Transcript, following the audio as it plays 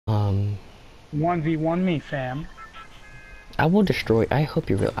1v1 me, fam. I will destroy. I hope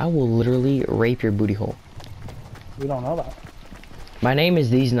you're real. I will literally rape your booty hole. We don't know that. My name is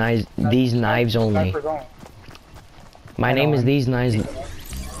these knives. These knives only. My name is these knives.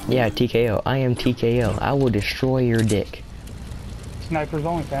 Yeah, TKO. I am TKO. I will destroy your dick. Snipers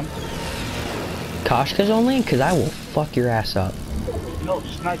only, fam. Koshka's only? Cause I will fuck your ass up. No,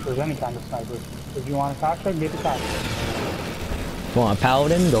 snipers, any kind of sniper. If you want a Koshka, get the Koshka. Want a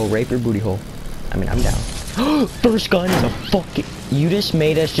paladin? Go rape your booty hole. I mean, I'm down. First gun is a fucking... You just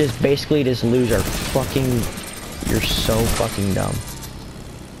made us just basically just lose our fucking... You're so fucking dumb.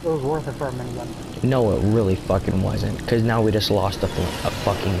 It was worth it for a minigun. No, it really fucking wasn't. Cause now we just lost a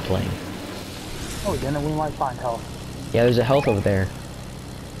fucking plane. Oh, then we might find health. Yeah, there's a health over there.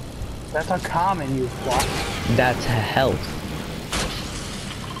 That's a common, you fuck. That's a health.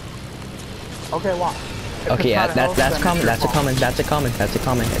 Okay, watch. Okay, yeah, that's common. That's a common. That's a common. That's a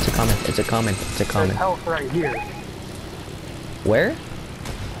common. It's a common. It's a common. It's a common. There's health right here. Where?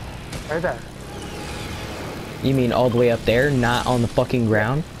 Right there. You mean all the way up there, not on the fucking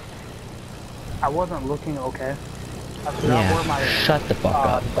ground? I wasn't looking okay. I forgot Yeah. where my Shut the fuck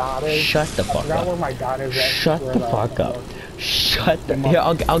up. dot is. Shut the fuck I forgot up. where my dot is at. Shut Where the fuck up. Shut the. Here,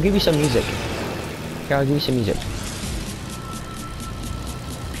 I'll give you some music. Here, I'll give you some music.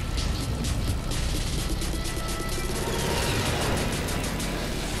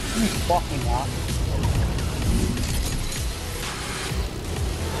 You fucking not.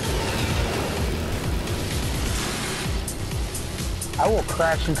 I will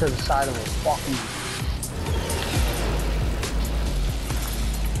crash into the side of a fucking...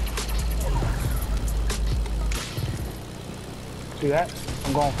 See that?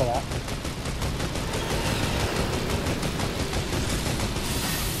 I'm going for that.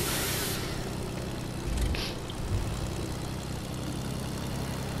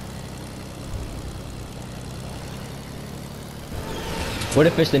 What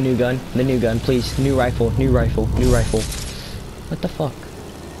if it's the new gun? The new gun, please. New rifle. New rifle. New rifle. What the fuck?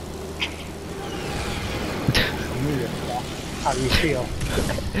 How do you feel?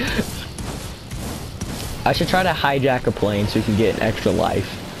 I should try to hijack a plane so we can get an extra life.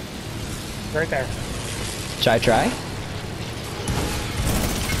 Right there. Should I try?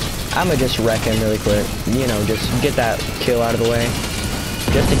 I'ma just wreck him really quick. You know, just get that kill out of the way.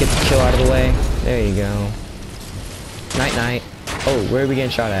 Just to get the kill out of the way. There you go. Night night. Oh, where are we getting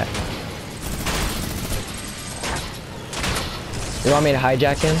shot at? You want me to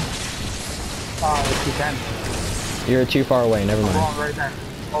hijack him? If you can. You're too far away, never mind. I'm going right there.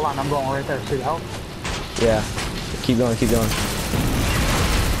 Hold on, I'm going right there. See the help? Yeah. Keep going, keep going.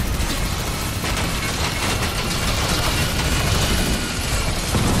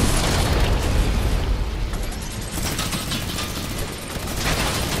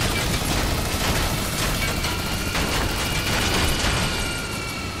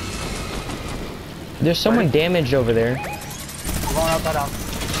 There's someone damaged over there. I'm going up that out.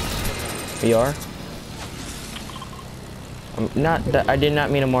 You are? Not that I did not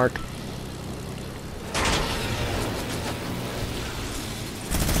mean to mark.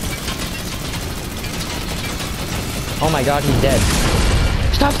 Oh my god, he's dead.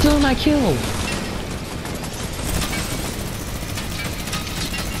 Stop stealing my kill!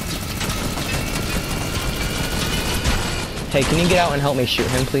 Hey, can you get out and help me shoot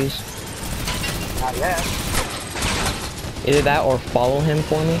him, please? Not yet. Either that or follow him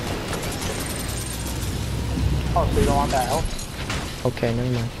for me. Oh, so you don't want that help? Okay,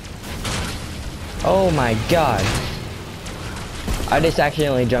 never mind. Oh my god. I just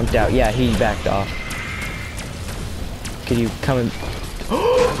accidentally jumped out. Yeah, he backed off. Could you come and...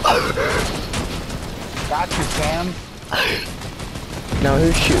 Got you, Sam. No,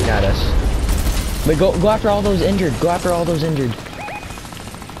 who's shooting at us? But go after all those injured. Go after all those injured.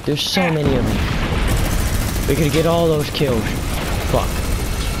 There's so many of them. We could get all those kills. Fuck.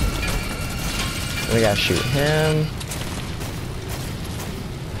 We gotta shoot him.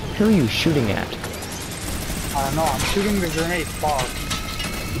 Who are you shooting at? I don't know. I'm shooting the grenade far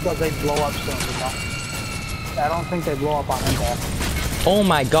because they blow up soon, you know? I don't think they blow up on impact. Oh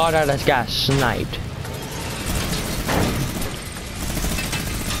my god, I just got sniped.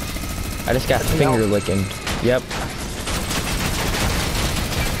 I just got finger licking. Yep.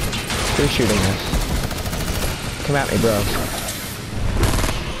 Who's shooting us? Come at me, bro.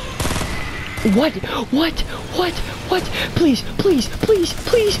 What? What? What? What? Please, please, please,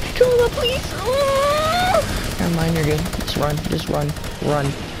 please, Drula, please. Oh! Never mind, you're good. Just run, just run,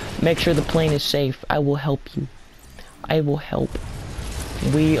 run. Make sure the plane is safe. I will help you. I will help.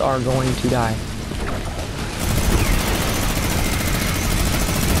 We are going to die.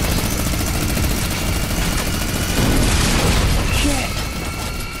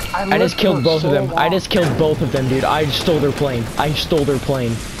 I just killed both of them. I just killed both of them, dude. I stole their plane. I stole their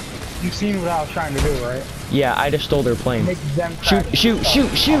plane. You've seen what I was trying to do, right? Yeah, I just stole their plane. Make them Shoot, shoot,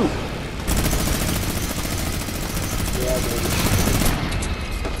 shoot, shoot! Yeah, baby.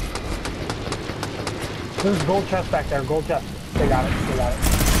 There's gold chest back there, gold chest. They got it, they got it.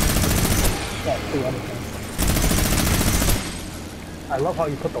 Yeah, see everything. I love how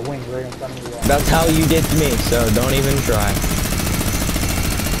you put the wings right in front of you. That's how you did to me, so don't even try.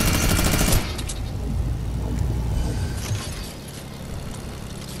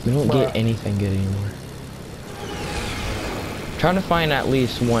 We don't get anything good anymore. Trying to find at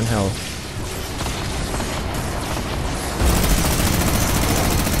least 1 health.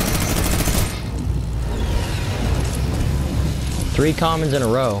 Three commons in a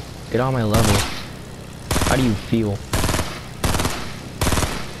row. Get on my level. How do you feel?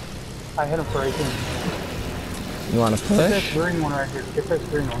 I hit him for 18. You want to push? Get this green one right here. Get this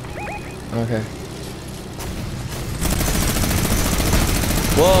green one. Okay.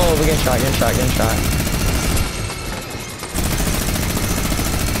 Whoa, we're getting shot, getting shot, getting shot.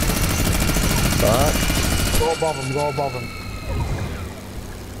 Fuck. Go above him, go above him.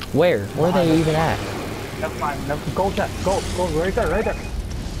 Where? Where are they even at? Never mind. Go check. Go right there, right there.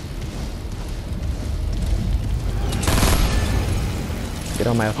 Get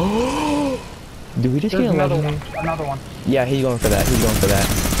on my. Did we just get another 11? one. Another one. Yeah, he's going for that. He's going for that.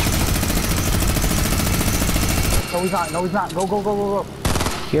 No, he's not. No, he's not. Go, go, go, go, go.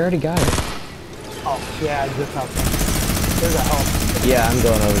 He already got it. Oh, yeah, just nothing. There's a help. Yeah, I'm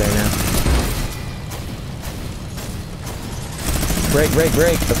going over there now. Break, break,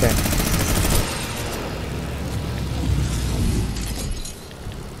 break. Okay.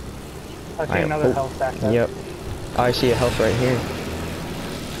 I see another health back there. Yep. Oh, I see a health right here.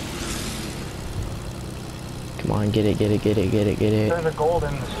 Come on, get it, get it, get it, get it, get it. There's a gold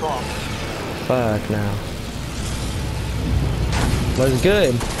in the storm. Fuck now. What's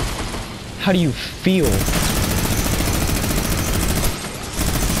good? How do you feel?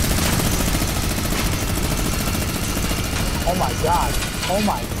 Oh my god. Oh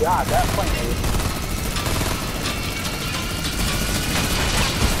my god, that plane is...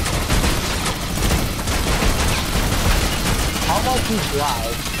 How about you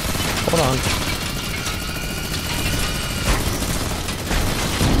drive? Hold on.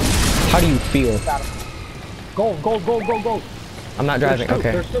 How do you feel? Got him. Go, go, go, go, go. I'm not driving.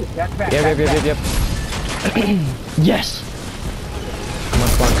 Okay. There's two. Back, back, Yep, back, yep, back. yep, yep, yep. Yes! Come on,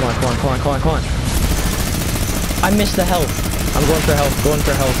 come on, come on, come on, come on, come on, come on. I missed the health. I'm going for health, going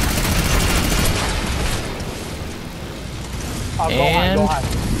for health. And... Go high.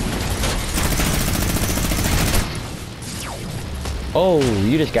 Oh,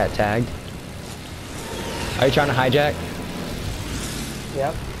 you just got tagged. Are you trying to hijack?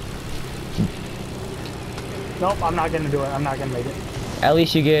 Yep. Nope, I'm not gonna do it. I'm not gonna make it. At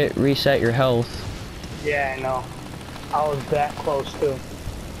least you get reset your health. Yeah, I know. I was that close too.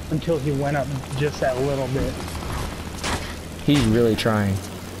 Until he went up just that little bit. He's really trying.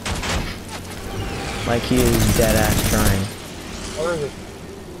 Like he is dead ass trying. Where is it?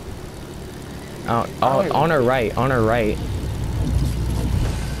 On our right, on our right.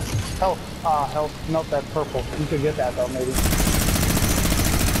 Health. Health. Nope, that's purple. You could get that though, maybe.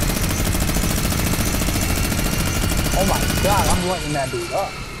 Oh my god, I'm letting that dude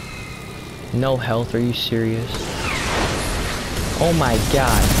up. No health, are you serious? Oh my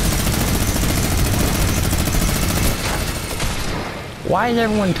god. Why is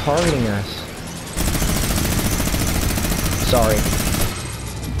everyone targeting us? Sorry.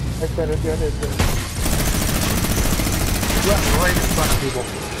 It's good, it's good, it's good. Yeah, right in front of people.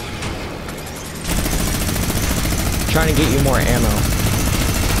 Trying to get you more ammo.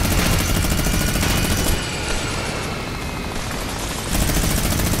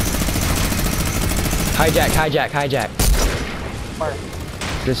 Hijack, hijack, hijack. Where?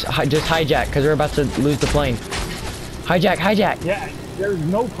 Just hijack, because we're about to lose the plane. Hijack, hijack. Yeah, there's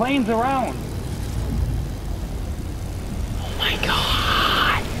no planes around. Oh my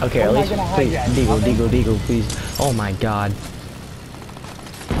god. Okay, What at am I least, gonna please, hijack? Deagle, Nothing? Deagle, Deagle, please. Oh my god.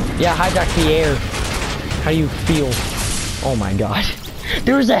 Yeah, hijack the air. How do you feel? Oh my god.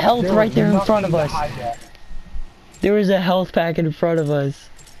 There was a health There right was there in front of nothing us. to hijack. There was a health pack in front of us.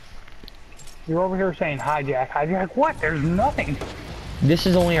 You're over here saying hijack, hijack. What? There's nothing. This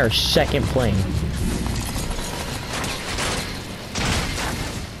is only our second plane.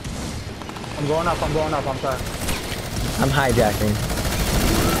 I'm going up, I'm going up, I'm sorry. I'm hijacking.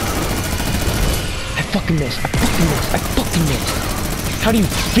 I fucking missed. I fucking missed. I fucking missed. How do you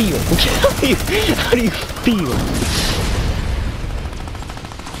feel? How do you feel?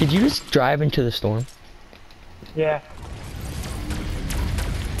 Did you just drive into the storm? Yeah.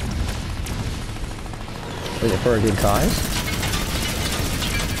 Was it for a good cause?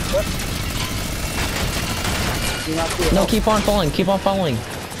 What? Do you not see it? No, keep on falling, keep on falling.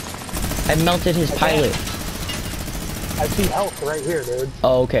 I melted his pilot. I see health right here, dude.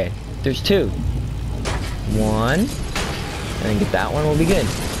 Oh, okay. There's two. One. And then get that one, we'll be good.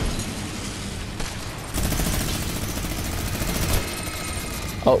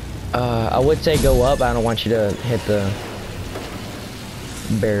 Oh, I would say go up, but I don't want you to hit the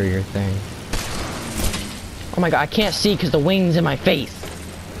barrier thing. Oh my god, I can't see because the wing's in my face.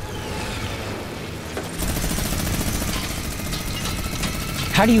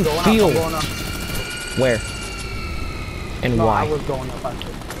 How do you feel? Up, going up. Where? And no, why? I was going up,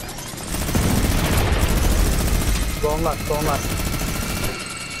 actually. Going left, going left.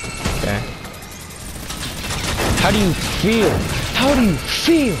 Okay. How do you feel? How do you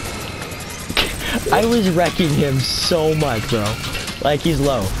feel? I was wrecking him so much, bro. Like, he's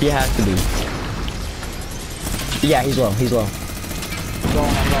low. He has to be. Yeah, he's low. He's low. I'm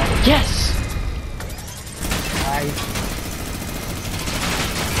going. Yes! Nice.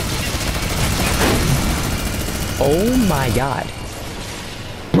 Oh my god.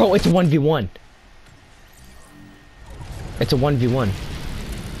 Bro, it's a 1v1. It's a 1v1.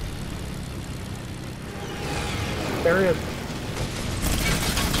 There he is.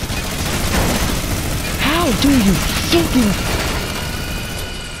 How do you fucking...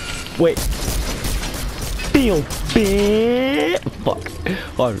 Wait. Feel bitch. Fuck.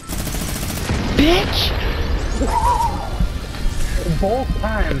 Hold on. Bitch! Both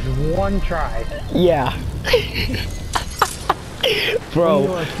times, one try. Yeah. Bro.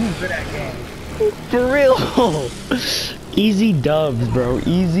 You are too good at games. For real. Easy dubs, bro.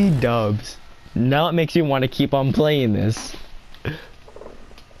 Easy dubs. Now it makes me want to keep on playing this.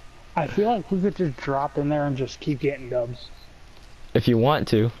 I feel like we could just drop in there and just keep getting dubs. If you want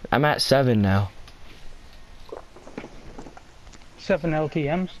to. I'm at 7 now. 7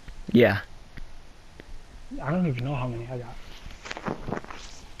 LTMs? Yeah. I don't even know how many I got.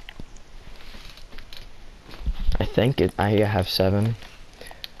 I think I have 7.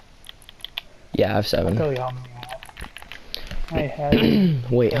 Yeah, I have 7. I'll tell you how many I have. I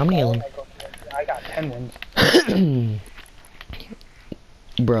had... Wait, how many... I got 10 wins.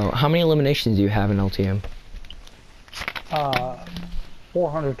 Bro, how many eliminations do you have in LTM?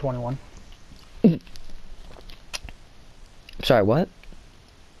 421. Sorry, what?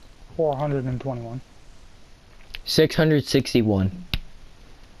 421. 661.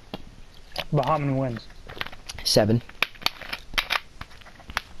 But how many wins? 7.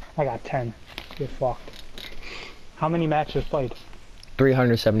 I got 10. Get fucked. How many matches played?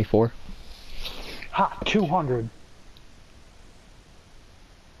 374. Ha! 200.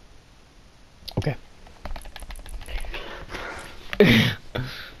 Okay.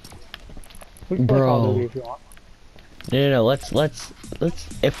 We can play Call of Duty if you want. No, let's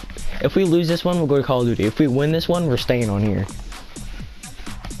if we lose this one, we'll go to Call of Duty. If we win this one, we're staying on here.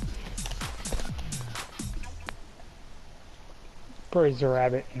 Praise the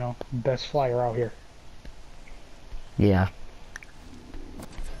rabbit, you know, best flyer out here. Yeah.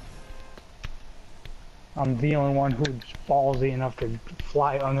 I'm the only one who's ballsy enough to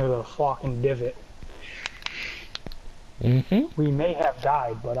fly under the fucking divot. We may have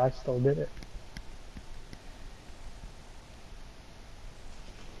died, but I still did it.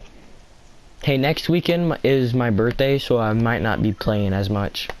 Hey, next weekend is my birthday, so I might not be playing as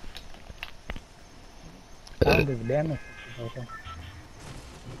much. I don't give a damn if it's your birthday.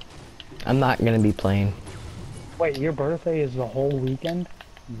 I'm not gonna be playing. Wait, your birthday is the whole weekend?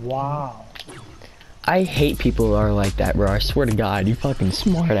 Wow. I hate people who are like that, bro. I swear to God, you fucking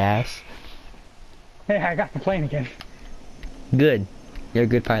smart ass. Hey, I got the plane again. Good. You're a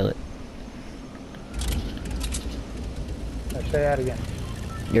good pilot. Let's say that again.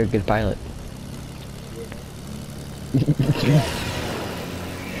 You're a good pilot.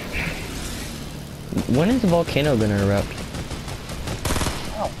 When is the volcano gonna erupt?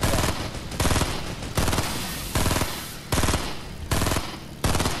 Oh,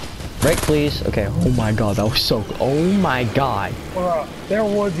 Break, please. Okay. Oh my God, that was so. Oh my God. there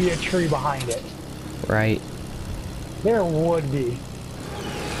would be a tree behind it. Right. There would be.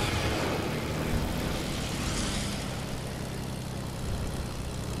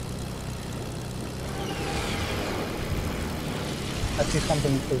 I see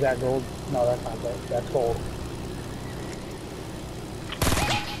something. Is that gold? No, that's not gold. That's gold.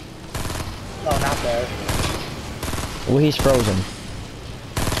 No, not there. Well, he's frozen.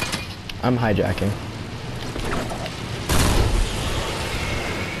 I'm hijacking.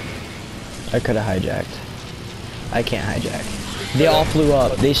 I could have hijacked. I can't hijack. They all flew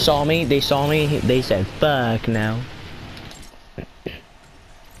up. They saw me. They said, fuck now.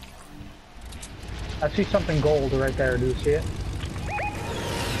 I see something gold right there. Do you see it?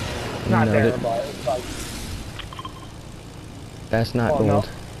 Not No, there, but it's like... That's not gold. No.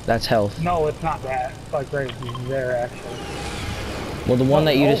 That's health. No, it's not that. It's like right there, actually. Well, the one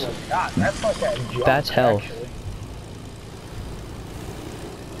that you just... Oh my god, that's like that jump, that's health. actually.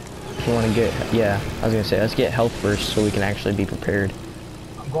 If you want to get... Yeah, I was going to say, let's get health first so we can actually be prepared.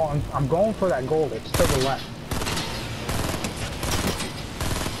 I'm going for that gold. It's to the left.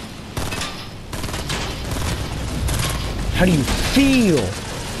 How do you feel?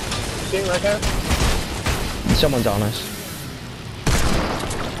 See it right there? Someone's on us.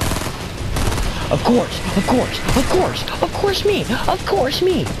 Of course me. Of course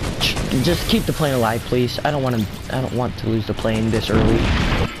me. Just keep the plane alive, please. I don't want to lose the plane this early.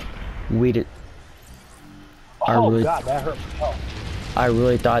 We did. Oh god, that hurt. Oh. I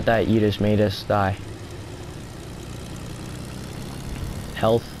really thought that you just made us die.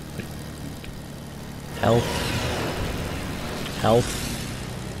 Health.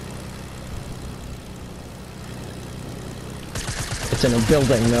 It's in a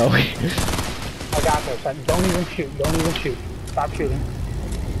building, though. I got this. Don't even shoot. Stop shooting.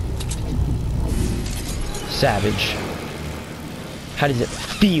 Savage. How does it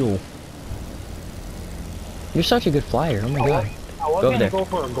feel? You're such a good flyer. Oh my god. I was gonna go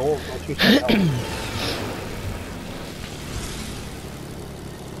for a gold, but you said no.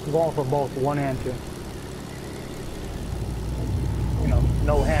 I'm going for both, 1 and 2. You know,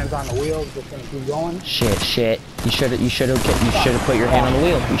 no hands on the wheels, just gonna keep going. Shit. You should have put your hand on the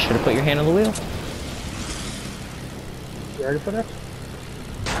wheel. You should have put your hand on the wheel. You ready for this?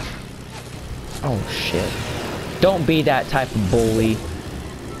 Oh shit. Don't be that type of bully.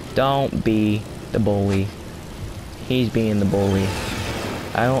 Don't be the bully. He's being the bully.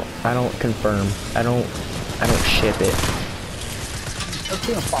 I don't confirm. I don't ship it. Let's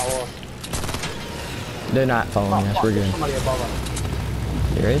see them follow us. They're not following us. We're good. Somebody above us.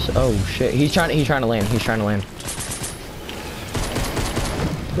 There is? Oh shit. He's trying to land. Bitch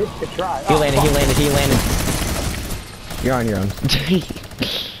could try. He landed. You're on your own.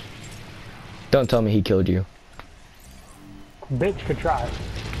 Don't tell me he killed you. Bitch could try.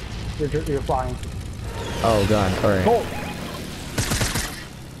 You're flying. Oh god, alright. Gold.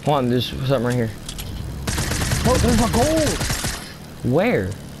 Hold on, there's something right here. No, there's a gold!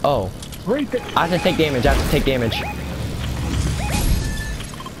 Where? Oh. Right there. I have to take damage.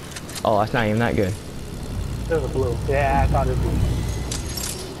 Oh, that's not even that good. There's a blue. Yeah, I thought it was blue.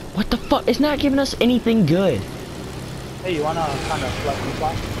 What the fuck? It's not giving us anything good. Hey, you wanna kind of let me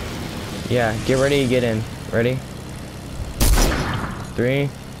fly? Yeah, get ready to get in. Ready? 3,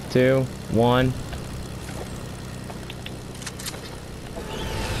 2, 1.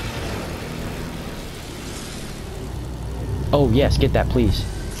 Oh yes, get that please.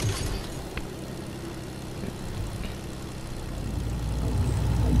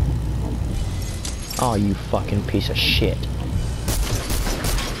 Oh, you fucking piece of shit.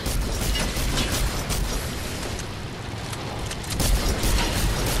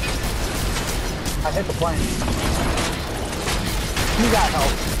 I hit the plane. You got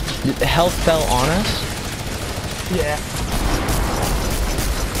help. The health fell on us? Yeah.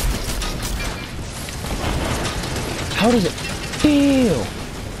 How does it feel?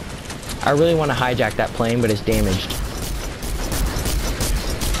 I really want to hijack that plane, but it's damaged.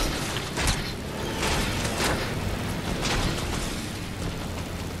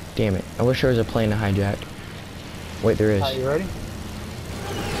 Damn it. I wish there was a plane to hijack. Wait, there is. Are you ready?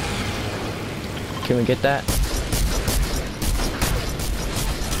 Can we get that?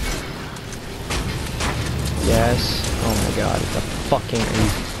 Yes. Oh my god, it's a fucking...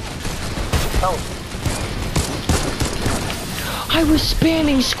 Oh. I was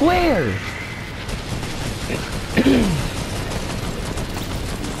spamming square!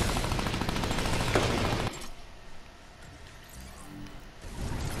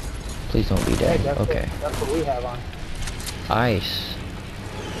 Please don't be dead. Hey, okay. That's what we have on. Ice.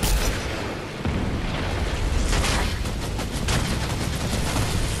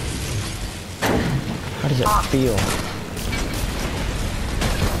 How does it feel?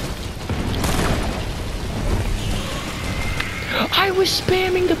 I was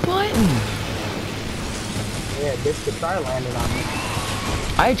spamming the button! Yeah, this could try landing on me.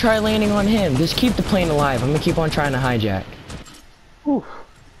 I try landing on him. Just keep the plane alive. I'm gonna keep on trying to hijack. Oof.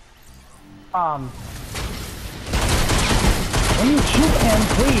 When you shoot him,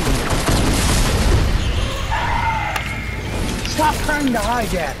 please. Stop trying to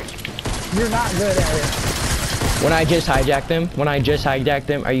hijack. You're not good at it. When I just hijacked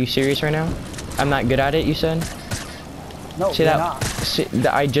them, are you serious right now? I'm not good at it, you said? No, See you're that? not. See,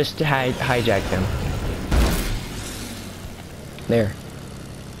 I just hijacked them. There.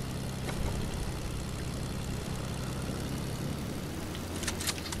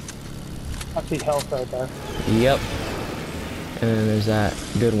 I see health right there. Yep. And then there's that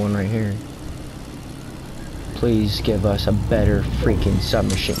good one right here. Please give us a better freaking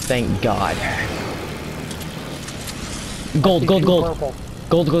submachine. Thank God. Gold, gold, gold. Purple.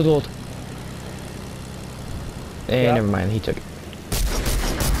 Gold, gold, gold. And Yep. never mind, he took it.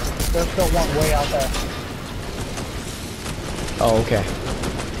 There's still one way out there. Oh, okay.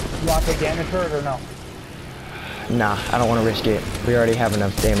 You want to take damage for it or no? Nah, I don't want to risk it. We already have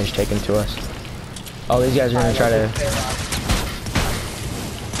enough damage taken to us. Oh, these guys are gonna try to...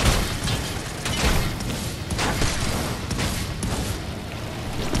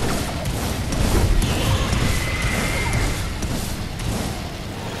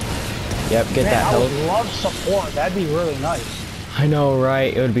 Yep, get that I would health. love support. That'd be really nice. I know,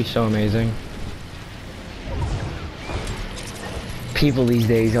 right? It would be so amazing. People these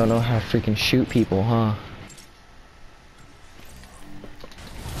days don't know how to freaking shoot people, huh?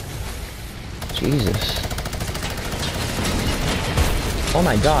 Jesus. Oh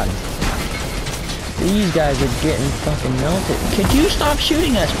my God. These guys are getting fucking melted. Could you stop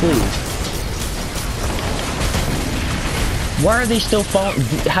shooting us, please? Why are they still falling?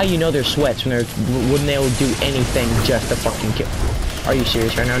 How you know they're sweats when they'll do anything just to fucking kill? Are you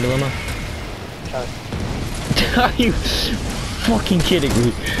serious right now, Dilemma? Are you fucking kidding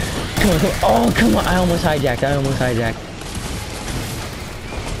me? Come on, come on. Oh, come on. I almost hijacked.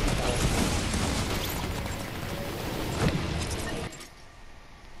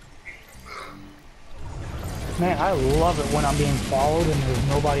 Man, I love it when I'm being followed and there's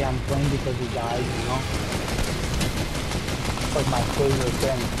nobody I'm playing because he died, you know? It's like my favorite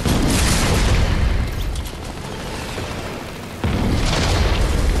thing.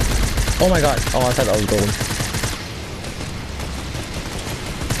 Oh my God. Oh, I thought that was gold.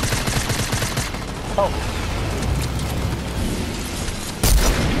 Oh.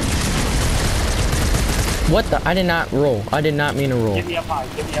 What the? I did not roll. I did not mean to roll. Give me up high.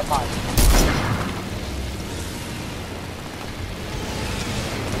 Give me up high.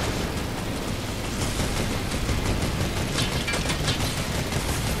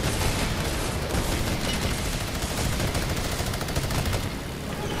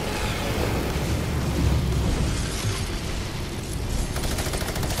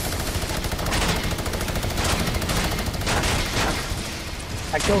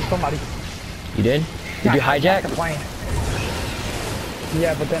 I killed somebody. You did? Did you hijack? The plane.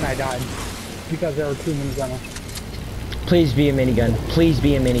 Yeah, but then I died because there were 2 minigunners. Please be a minigun. Please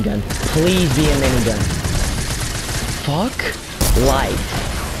be a minigun. Please be a minigun. Fuck life.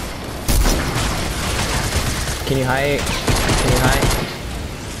 Can you hide? Can you hide?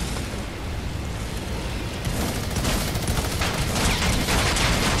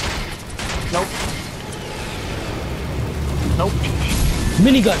 Nope. Nope.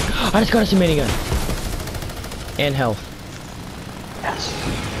 Minigun! I just got us a minigun. And health. Yes.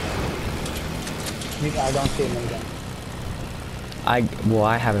 I don't see a minigun. Well,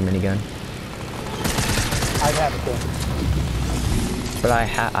 I have a minigun. I have it too. But I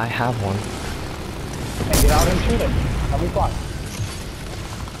have one. And get out and shoot it. That'll be fun.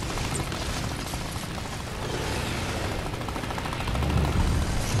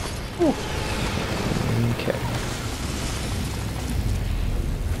 Okay.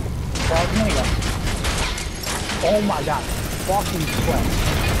 Oh my God. Fucking sweat.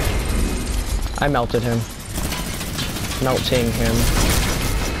 I melted him. Melting him.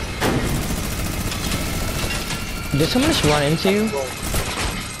 Did someone just run into you?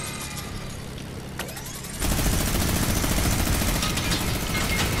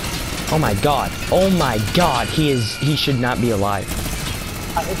 Oh my God. Oh my God. He should not be alive.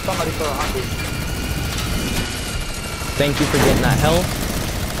 I hit somebody for 100. Thank you for getting that health.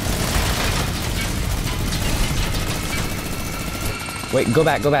 Wait, go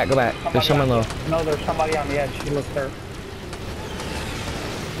back, go back, go back. There's someone low. No, there's somebody on the edge. He looks hurt.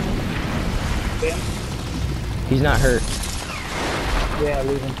 Ben? He's not hurt. Yeah,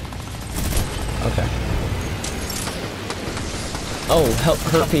 leave him. Okay. Oh, help,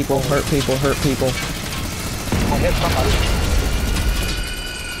 hurt people, hurt people, hurt people. I hit somebody.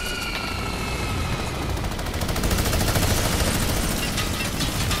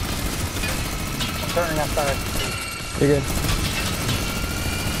 I'm turning that side. You're good.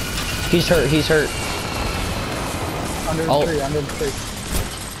 He's hurt, he's hurt. Under the tree, under the tree.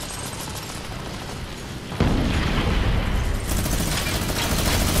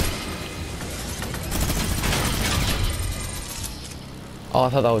 Oh, I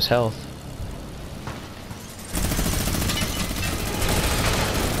thought that was health.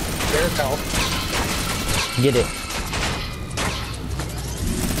 There's health. Get it.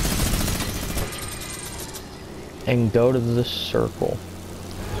 And go to the circle.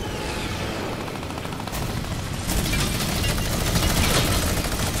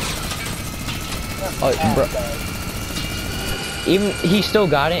 Oh, bro. Even he still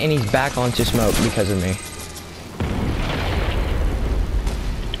got it, and he's back onto smoke because of me.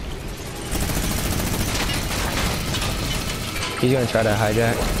 He's gonna try to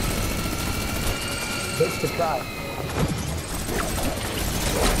hijack. Just to try.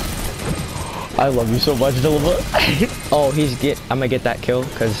 I love you so much, Dilma. Oh, I'm gonna get that kill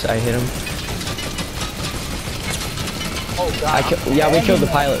because I hit him. Oh god. Yeah, we killed the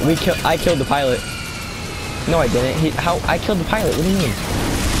pilot. I killed the pilot. No, I didn't. I killed the pilot. What do you mean?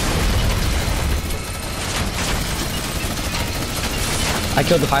 I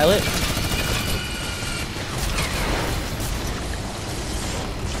killed the pilot?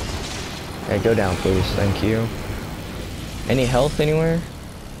 Okay, go down, please. Thank you. Any health anywhere?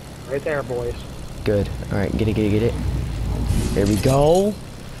 Right there, boys. Good. Alright, get it. There we go.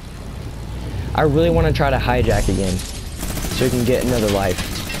 I really want to try to hijack again, so we can get another life.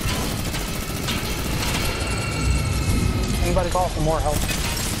 Anybody call for more help?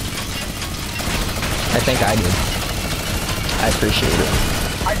 I think I did. I appreciate it.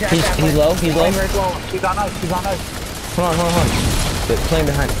 He's low. He's low. He's on us. Hold on. But playing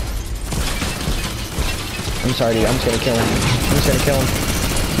behind. I'm sorry, dude. I'm just gonna kill him.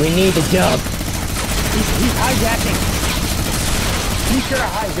 We need the dub. He's hijacking. He should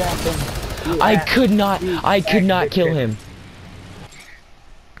have hijacked him. I could not kill him.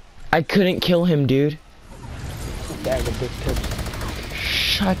 I couldn't kill him, dude.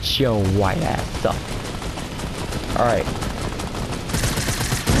 Shut your white ass up. Alright.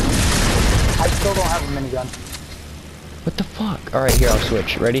 I still don't have a minigun. What the fuck? Alright, here, I'll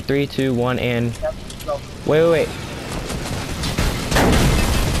switch. Ready? 3, 2, 1, and... Yep, go. Wait.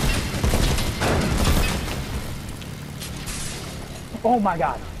 Oh my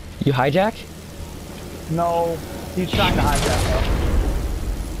god. You hijack? No, he's trying to hijack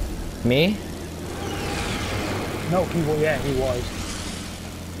us. Me? No, he was.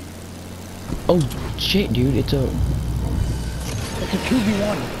 Oh, shit, dude. It's a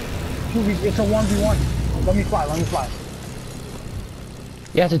 2v1. It's a 1v1. Let me fly.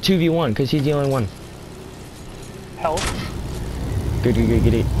 Yeah, it's a 2v1, because he's the only one. Help. Good.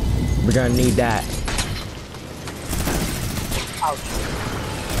 We're gonna need that. Ouch.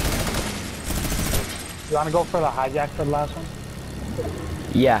 You wanna go for the hijack for the last one?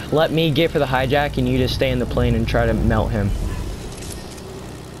 Yeah, let me get for the hijack, and you just stay in the plane and try to melt him.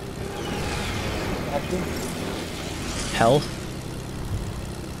 Actually, Health?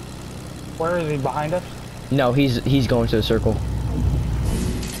 where is he? Behind us? No, he's going to the circle.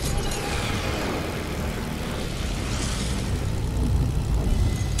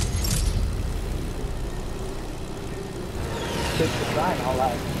 It's the sign, all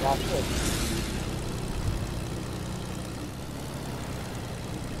that. Watch this.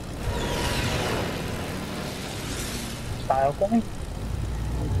 Style thing?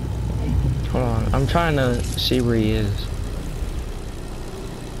 Hold on, I'm trying to see where he is.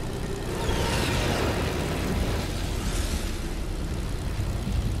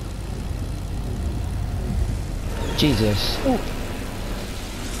 Jesus.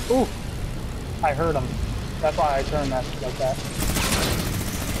 Ooh. I heard him. That's why I turned that like that.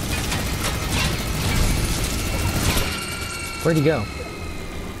 Where'd he go?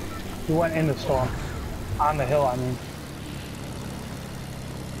 He went in the storm. On the hill, I mean.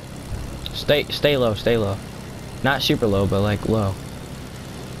 Stay low. Not super low, but like low.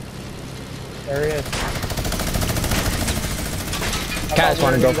 There he is. Kinda just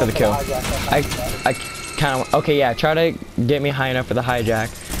want to go for the kill. I kinda, okay, yeah, try to get me high enough for the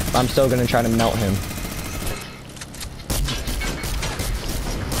hijack, but I'm still gonna try to melt him.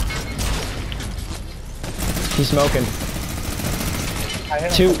 He's smoking.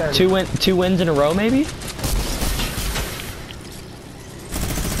 Two wins in a row, maybe?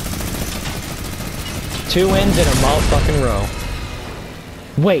 Two wins in a motherfucking row.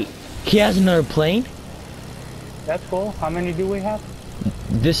 Wait, he has another plane? That's cool. How many do we have?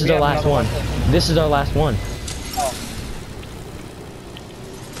 This is our last one. This is our last one. Oh.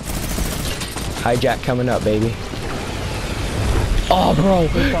 Hijack coming up, baby. Oh, bro.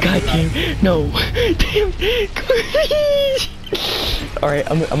 God damn. No. Damn. Alright,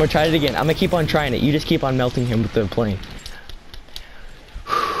 I'm gonna try it again. I'm gonna keep on trying it. You just keep on melting him with the plane.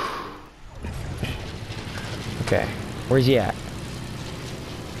 Okay. Where's he at?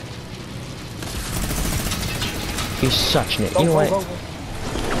 He's such an... Go, You know what? go.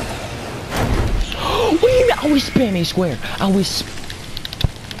 What do you mean? I was spamming square. I was...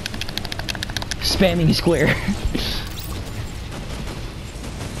 spamming square.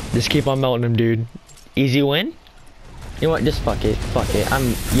 Just keep on melting him, dude. Easy win? You know what? Just fuck it. Fuck it.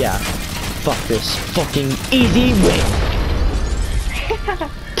 Yeah. Fuck this. Fucking easy win.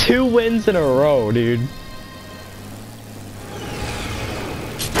 2 wins in a row, dude.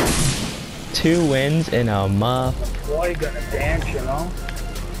 2 wins in a month. Boy, gonna dance, you know?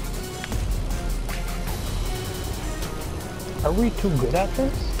 Are we too good at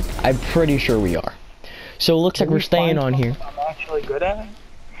this? I'm pretty sure we are. So it looks like we're staying on here. I'm actually good at it?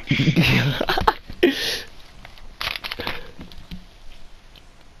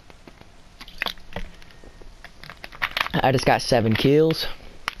 I just got 7 kills.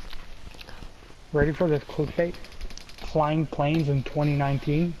 Ready for this clickbait? Flying planes in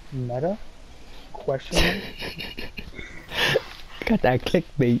 2019 meta? Question mark? Got that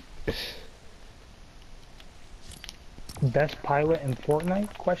clickbait. Best pilot in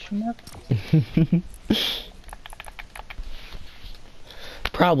Fortnite? Question mark?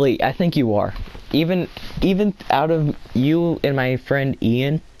 Probably, I think you are. Even out of you and my friend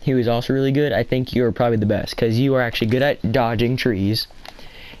Ian, he was also really good, I think you're probably the best. Because you are actually good at dodging trees.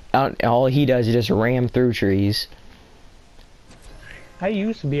 All he does is just ram through trees. I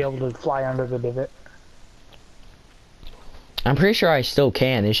used to be able to fly under the divot. I'm pretty sure I still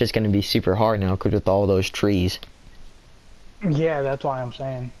can, it's just going to be super hard now because with all those trees. Yeah, that's why I'm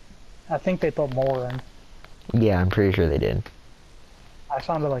saying. I think they put more in. Yeah, I'm pretty sure they did. I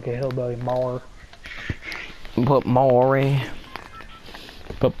sounded like a hillbilly mower. Put more in.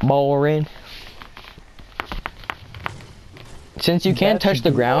 Put more in. Since you can't touch the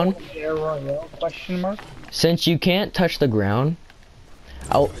ground. Question mark? Since you can't touch the ground,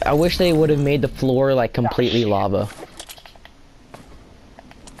 I wish they would have made the floor like completely lava.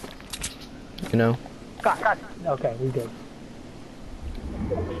 You know? God. Okay, we did.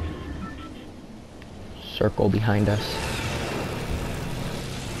 Circle behind us.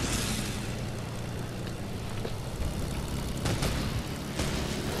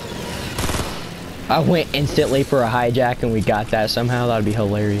 I went instantly for a hijack and we got that somehow. That'd be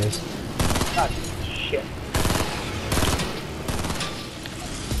hilarious. God, shit.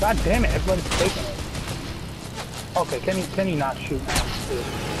 God damn it, everybody's taking it. Okay, can he not shoot now?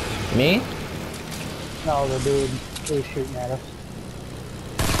 Me? No, the dude is shooting at us.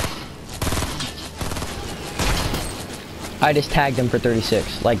 I just tagged him for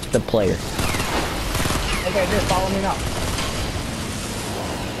 36, like the player. Okay, just follow me now.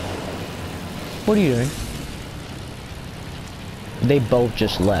 What are you doing? They both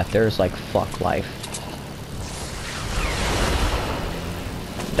just left. There's like, fuck life.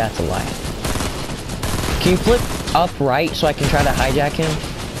 That's a lie. Can you flip up right so I can try to hijack him?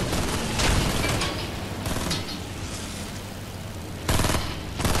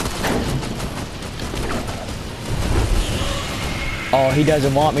 Oh, he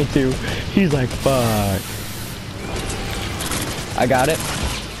doesn't want me to. He's like, fuck. I got it.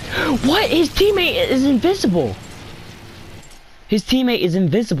 What? His teammate is invisible. His teammate is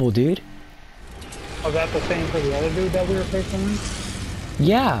invisible, dude. Was that the same for the other dude that we were facing?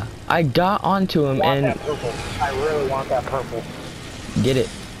 Yeah, I got onto him and... that purple. I really want that purple. Get it.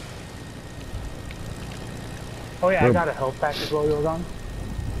 Oh yeah, I got a health package while you were gone.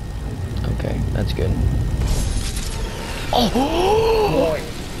 Okay, that's good. Oh! Boy.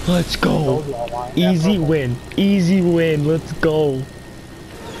 Let's go. Easy win. Easy win. Let's go.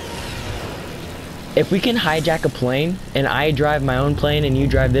 If we can hijack a plane, and I drive my own plane and you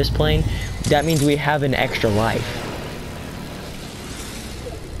drive this plane, that means we have an extra life.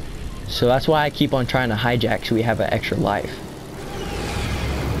 So that's why I keep on trying to hijack so we have an extra life.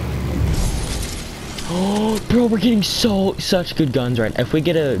 Oh, bro, we're getting such good guns right now. If we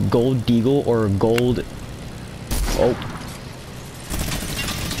get a gold deagle or a gold... Oh.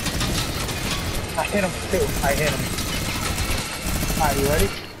 I hit him too. I hit him. Alright, you ready?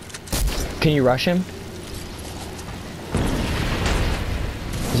 Can you rush him?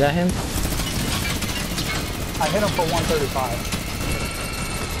 Is that him? I hit him for 135.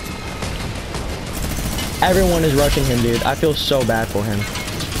 Everyone is rushing him, dude. I feel so bad for him.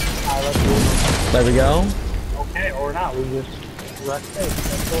 Alright, let's do it. There we go. Okay, or not. We just rush it.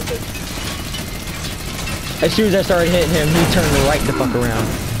 Let's go fit. As soon as I started hitting him, he turned right the fuck around.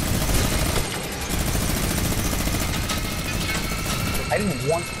 I didn't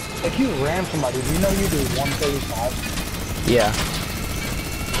want... If you ram somebody, do you know you do 135? Yeah.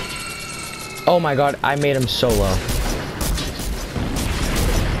 Oh my god, I made him so low.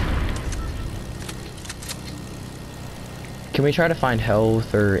 Can we try to find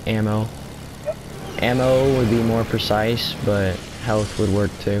health or ammo? Yep. Ammo would be more precise, but health would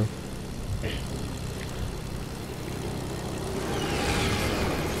work too.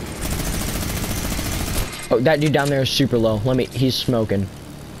 Oh, that dude down there is super low. He's smoking.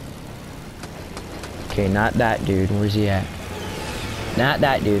 Okay, not that dude. Where's he at? Not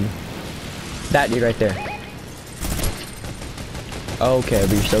that dude. That dude right there. Okay,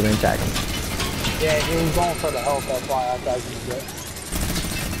 but you're still gonna attack him. Yeah, he was going for the health, that's why I thought he was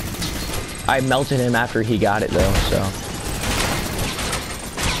good. I melted him after he got it though, so.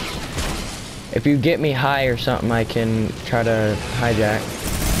 If you get me high or something, I can try to hijack.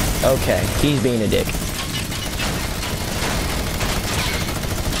 Okay, he's being a dick.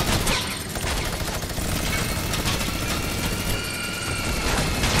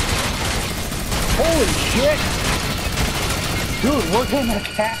 Holy shit! Dude, we're getting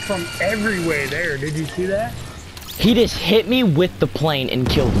attacked from everywhere there. Did you see that? He just hit me with the plane and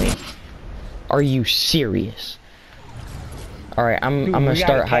killed me. Are you serious? Alright, I'm gonna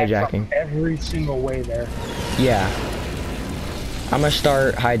start hijacking. From every single way there. Yeah. I'm gonna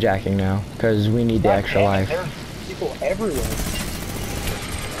start hijacking now, because we need the extra life. There's people everywhere.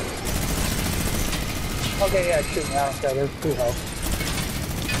 Okay, yeah, shoot me. I don't care. There's 2 health.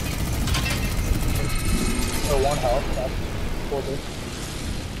 Or 1 health. That's cool.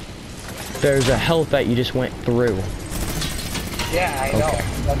 There's a health that you just went through. Yeah, I know. Okay.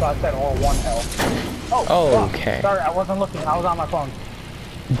 That's why I said all 1 health. Oh, okay. Sorry, I wasn't looking. I was on my phone.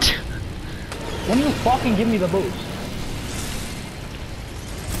 When you fucking give me the boost?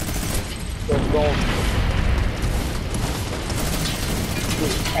 There's gold.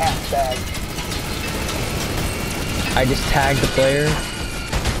 Dude, ass bag. I just tagged the player.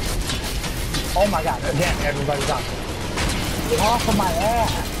 Oh my god, again, everybody's on. Get off of my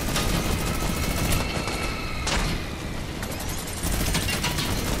ass!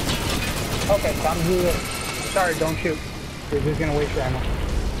 Okay, time to do this. Sorry, don't shoot. You're just gonna waste your ammo.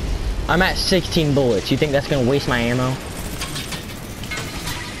 I'm at 16 bullets. You think that's gonna waste my ammo?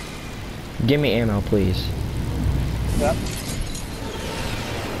 Give me ammo, please. Yep.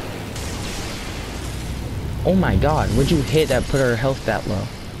 Oh my god, what'd you hit that put our health that low?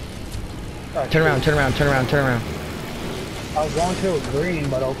 Turn around, turn around, turn around, turn around. I was going to a green,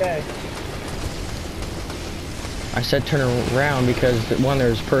 but okay. I said turn around because, 1,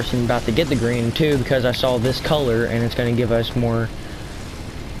 there's a person about to get the green, and 2, because I saw this color and it's going to give us more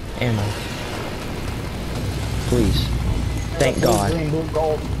ammo. Please. Thank blue, God. Green, blue,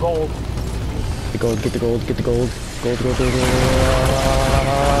 gold, gold. Get the gold, get the gold, get the gold. Gold, gold, gold, gold.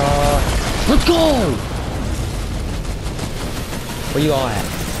 Let's go! Where you all at?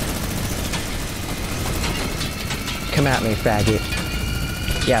 Come at me, faggot.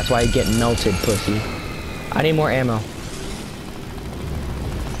 Yeah, that's why you get melted, pussy. I need more ammo.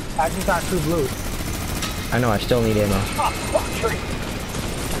 I just got 2 blues. I know, I still need ammo. Oh, fuck, tree.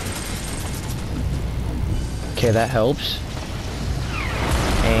 Okay, that helps.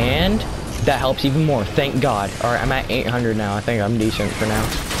 And that helps even more, thank God. Alright, I'm at 800 now. I think I'm decent for now.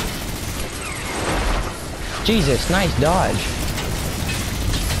 Jesus, nice dodge.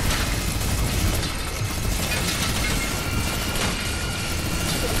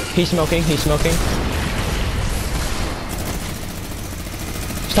 He's smoking, he's smoking.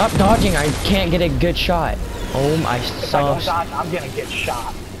 Stop dodging, I can't get a good shot. Oh, I If I don't dodge, I'm gonna get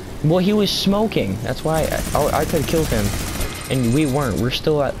shot. Well, he was smoking. That's why I could have killed him. And we weren't. We're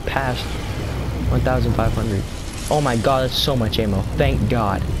still at past 1,500. Oh my god, that's so much ammo. Thank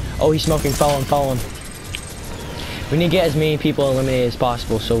God. Oh, he's smoking. Follow him, follow him. We need to get as many people eliminated as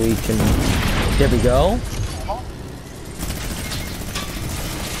possible so we can... There we go.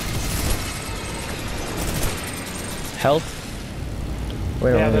 Health? We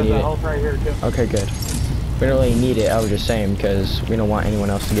don't Yeah, really there's need a it. health right here too. Okay, good. We don't really need it, I was just saying, because we don't want anyone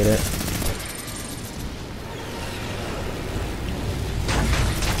else to get it.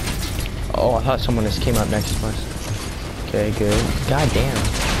 Oh, I thought someone just came up next to us. Okay, good. God damn.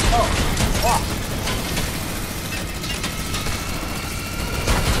 Oh, fuck.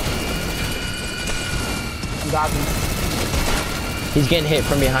 I'm dodging. He's getting hit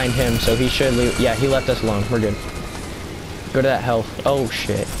from behind him, so he should leave. Yeah, he left us alone. We're good. Go to that health. Oh,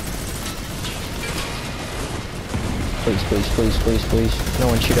 shit. Please, please, please, please, please. No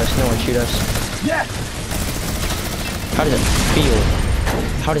one shoot us. No one shoot us. Yes! How does it feel?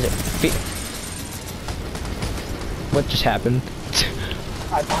 How does it feel? What just happened?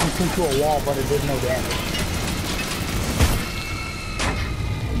 I bounced into a wall, but it did no damage.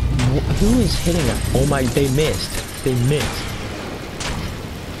 Who is hitting us? Oh my, they missed. They missed.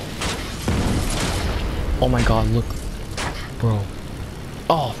 Oh my god, look. bro.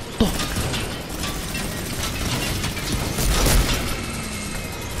 Oh, fuck.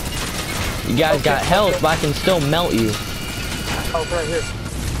 You guys got health, but I can still melt you. Oh, right here.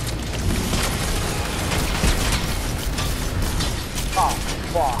 Oh,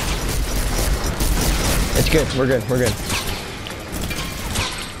 wow. It's good. We're good. We're good.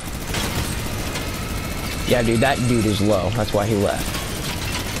 Yeah, dude, that dude is low. That's why he left.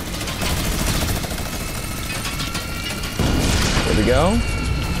 There we go.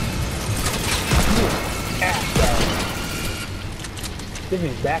 Give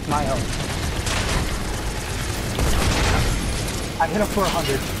me back my health. I hit him for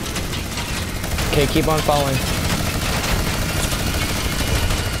 100. Okay, keep on falling.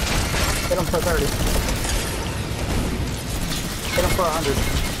 Hit him for 30. Hit him for 100.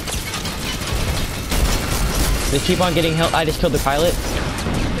 They keep on getting help. I just killed the pilot.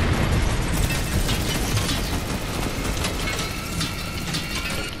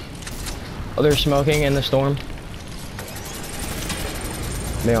 Oh, they're smoking in the storm.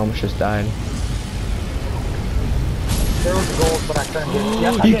 They almost just died. There was gold, but I couldn't get it.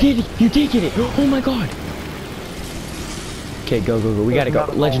 Yes, I You did. did it! You did get it! Oh my god! Okay, go, go, go. We gotta go.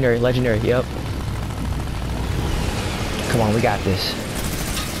 Legendary, legendary, yep. Come on, we got this.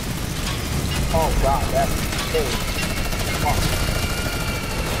 Oh god, that's big. Oh.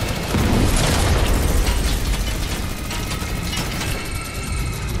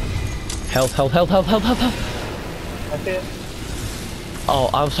 Health, health, health, health, health, health, health. That's it. Oh,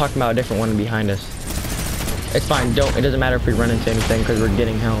 I was talking about a different one behind us. It's fine. Don't. It doesn't matter if we run into anything because we're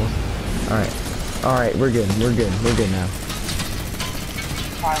getting health. All right. All right. We're good. We're good. We're good now.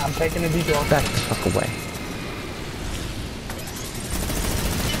 Alright, I'm taking a detour. Back the fuck away.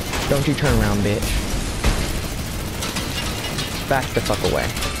 Don't you turn around, bitch. Back the fuck away.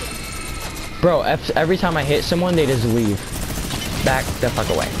 Bro, every time I hit someone, they just leave. Back the fuck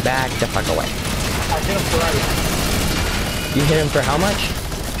away. Back the fuck away. I hit him for right. You hit him for how much?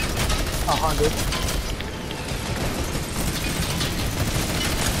 100.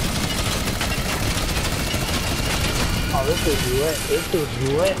 Oh, this is lit. This is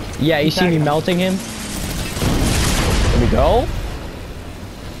lit. Yeah, you see me melting him? There we go.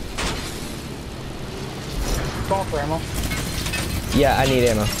 Call for ammo. Yeah, I need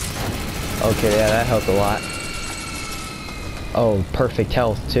ammo. Okay, yeah, that helped a lot. Oh, perfect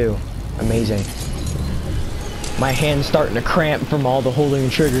health, too. Amazing. My hand's starting to cramp from all the holding the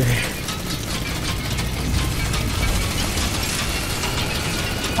trigger.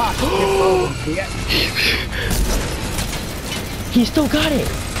 He still got it!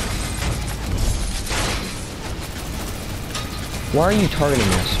 Why are you targeting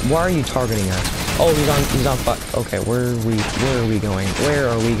us? Why are you targeting us? Oh, he's on fuck. Okay, where are we going? Where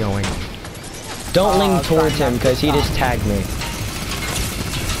are we going? Don't lean towards him, because he just tagged me.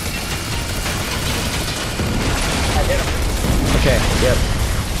 I hit him. Okay, yep.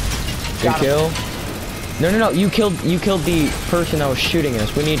 Got Good kill. No, you killed the person that was shooting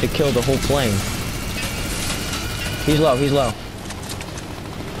us. We need to kill the whole plane. He's low, he's low.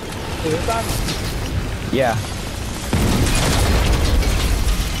 Is this guy? Yeah.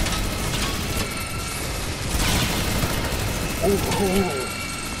 Ooh.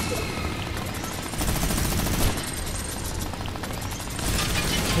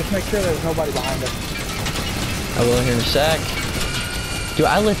 Just make sure there's nobody behind us. I will here in a sec. Dude,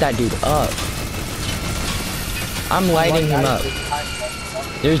 I lit that dude up. I'm lighting him up.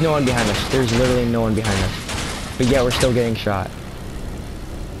 There's no one behind us. There's literally no one behind us. But yeah, we're still getting shot.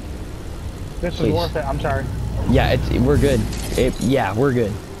 This Please. is worth it. I'm sorry. Yeah, we're good. Yeah, we're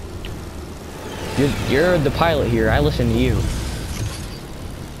good. You're the pilot here. I listen to you.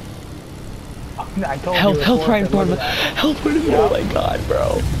 I told Health, you. health right in front of me. Health right in front of me. Oh my god,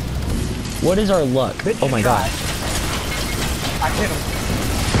 bro. What is our luck? Oh my god. I hit him.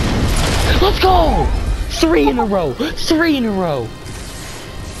 Let's go! 3 in a row. 3 in a row.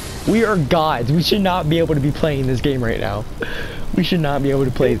 We are gods. We should not be able to be playing this game right now. We should not be able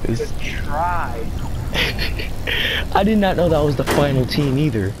to play this. Try. I did not know that was the final team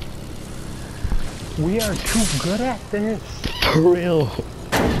either. We are too good at this. For real.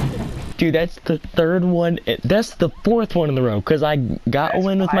 Dude, that's the 3rd one. That's the 4th one in the row. Because I got a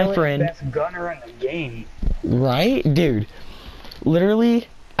win with my friend. Best gunner in the game. Right? Dude. Literally,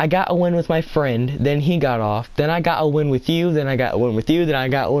 I got a win with my friend. Then he got off. Then I got a win with you. Then I got a win with you. Then I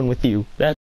got a win with you. That's